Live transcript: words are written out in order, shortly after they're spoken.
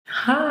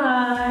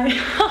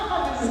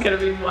gonna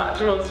be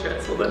much more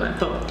stressful than I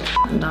thought.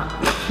 No.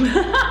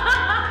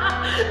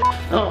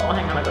 Oh,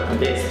 hang on, I got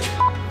this.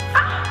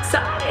 Ah,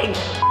 exciting!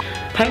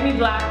 Paint Me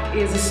Black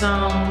is a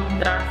song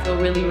that I feel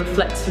really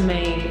reflects for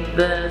me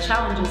the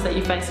challenges that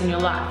you face in your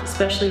life,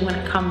 especially when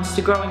it comes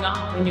to growing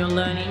up and you're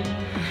learning.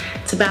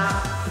 It's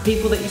about the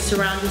people that you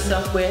surround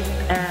yourself with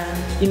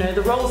and, you know,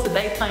 the roles that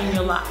they play in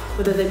your life,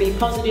 whether they be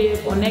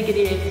positive or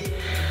negative,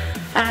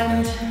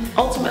 and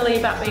ultimately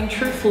about being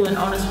truthful and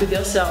honest with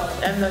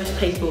yourself and those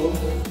people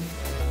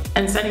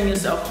and setting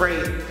yourself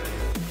free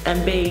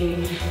and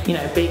being, you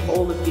know, being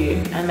all of you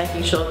and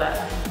making sure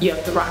that you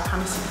have the right kind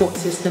of support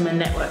system and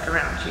network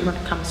around you when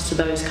it comes to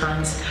those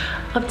kinds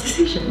of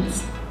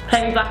decisions.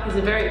 Paint Me Black is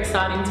a very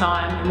exciting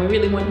time and we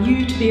really want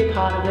you to be a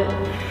part of it.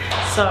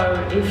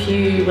 So if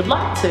you would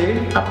like to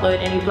upload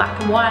any black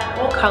and white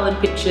or coloured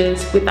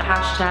pictures with the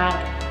hashtag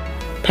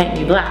Paint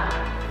Me Black,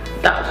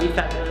 that would be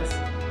fabulous.